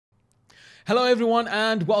Hello everyone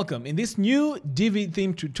and welcome. In this new Divi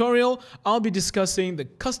Theme tutorial, I'll be discussing the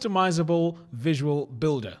Customizable Visual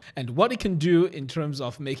Builder and what it can do in terms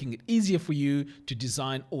of making it easier for you to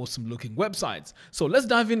design awesome looking websites. So let's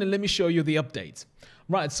dive in and let me show you the updates.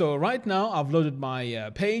 Right, so right now I've loaded my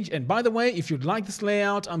page, and by the way, if you'd like this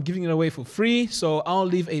layout, I'm giving it away for free, so I'll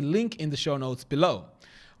leave a link in the show notes below.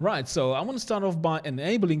 Right, so I want to start off by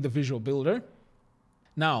enabling the Visual Builder.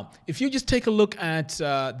 Now, if you just take a look at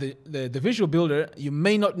the Visual Builder, you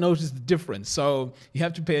may not notice the difference, so you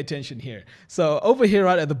have to pay attention here. So over here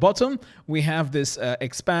right at the bottom, we have this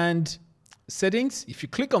expand settings. If you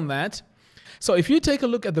click on that, so if you take a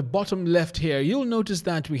look at the bottom left here, you'll notice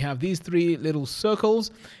that we have these three little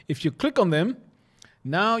circles. If you click on them,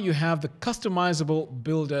 now you have the Customizable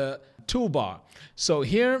Builder toolbar. So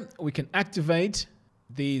here we can activate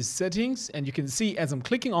these settings, and you can see as I'm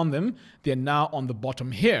clicking on them, they're now on the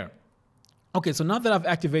bottom here. Okay, so now that I've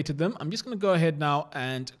activated them, I'm just going to go ahead now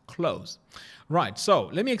and close. Right, so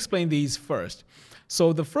let me explain these first.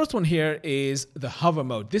 So the first one here is the hover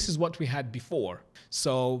mode. This is what we had before.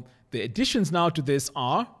 So the additions now to this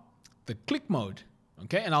are the click mode.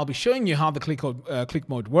 Okay, and I'll be showing you how the click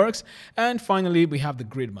mode works. And finally, we have the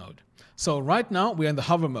grid mode. So right now we're in the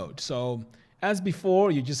hover mode. So as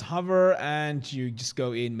before, you just hover and you just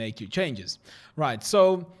go in, make your changes. Right,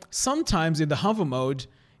 so sometimes in the hover mode,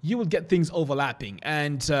 you will get things overlapping,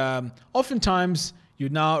 and oftentimes you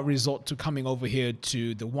now resort to coming over here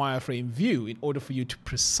to the wireframe view in order for you to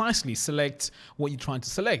precisely select what you're trying to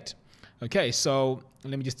select. Okay, so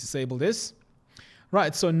let me just disable this.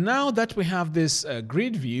 Right, so now that we have this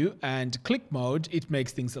grid view and click mode, it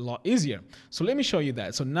makes things a lot easier. So let me show you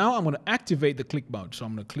that. So now I'm going to activate the click mode. So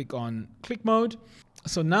I'm going to click on click mode.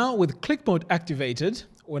 So now with click mode activated,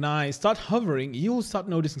 when I start hovering, you'll start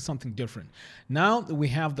noticing something different. Now we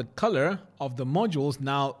have the color of the modules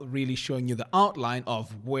now really showing you the outline of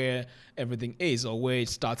where everything is or where it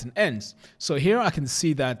starts and ends. So here I can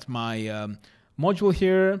see that my module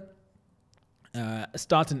here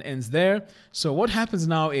start and ends there. So what happens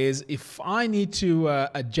now is if I need to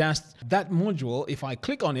adjust that module, if I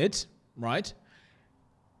click on it, right,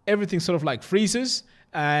 everything sort of like freezes,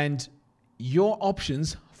 and your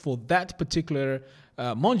options for that particular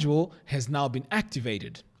module has now been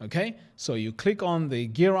activated. Okay, so you click on the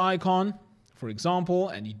gear icon, for example,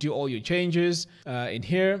 and you do all your changes in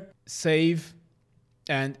here, save,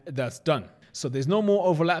 and that's done. So there's no more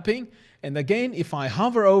overlapping. And again, if I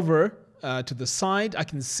hover over to the side, I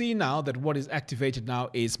can see now that what is activated now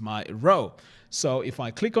is my row. So if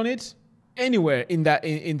I click on it anywhere in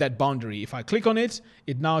that boundary, if I click on it,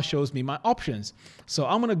 it now shows me my options. So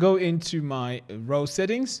I'm going to go into my row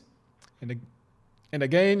settings, and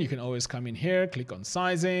again, you can always come in here, click on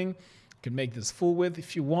sizing. You can make this full width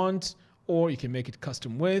if you want, or you can make it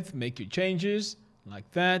custom width, make your changes like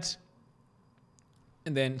that,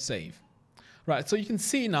 and then save. Right, so you can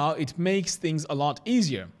see now it makes things a lot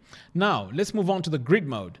easier. Now, let's move on to the grid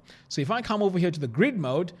mode. So if I come over here to the grid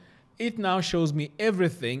mode, it now shows me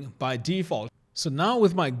everything by default. So now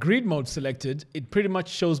with my grid mode selected, it pretty much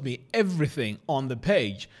shows me everything on the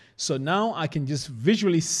page. So now I can just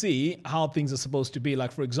visually see how things are supposed to be.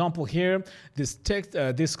 Like for example here, this text,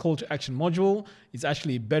 this call to action module is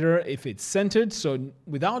actually better if it's centered. So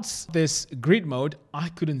without this grid mode, I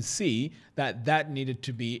couldn't see that needed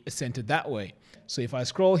to be centered that way. So if I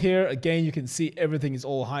scroll here, again, you can see everything is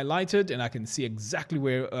all highlighted, and I can see exactly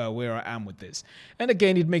where I am with this. And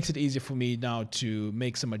again, it makes it easier for me now to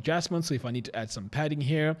make some adjustments. So if I need to add some padding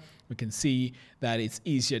here, we can see that it's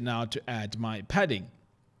easier now to add my padding.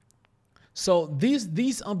 So these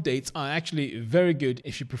updates are actually very good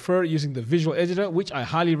if you prefer using the visual editor, which I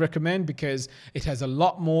highly recommend because it has a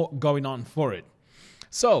lot more going on for it.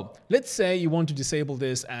 So let's say you want to disable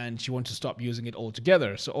this and you want to stop using it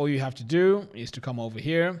altogether. So all you have to do is to come over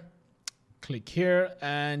here, click here,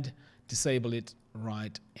 and disable it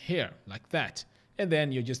right here like that. And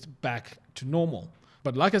then you're just back to normal.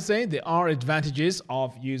 But like I say, there are advantages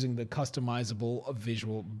of using the Customizable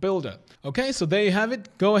Visual Builder. Okay, so there you have it.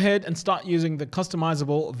 Go ahead and start using the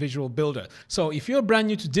Customizable Visual Builder. So if you're brand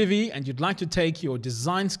new to Divi and you'd like to take your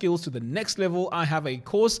design skills to the next level, I have a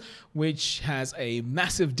course which has a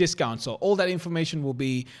massive discount. So all that information will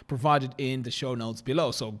be provided in the show notes below.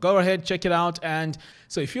 So go ahead, check it out. And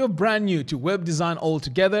so if you're brand new to web design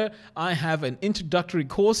altogether, I have an introductory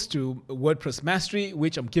course to WordPress Mastery,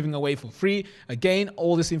 which I'm giving away for free. Again,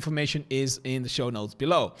 all this information is in the show notes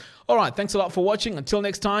below. All right, thanks a lot for watching. Until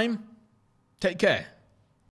next time, take care.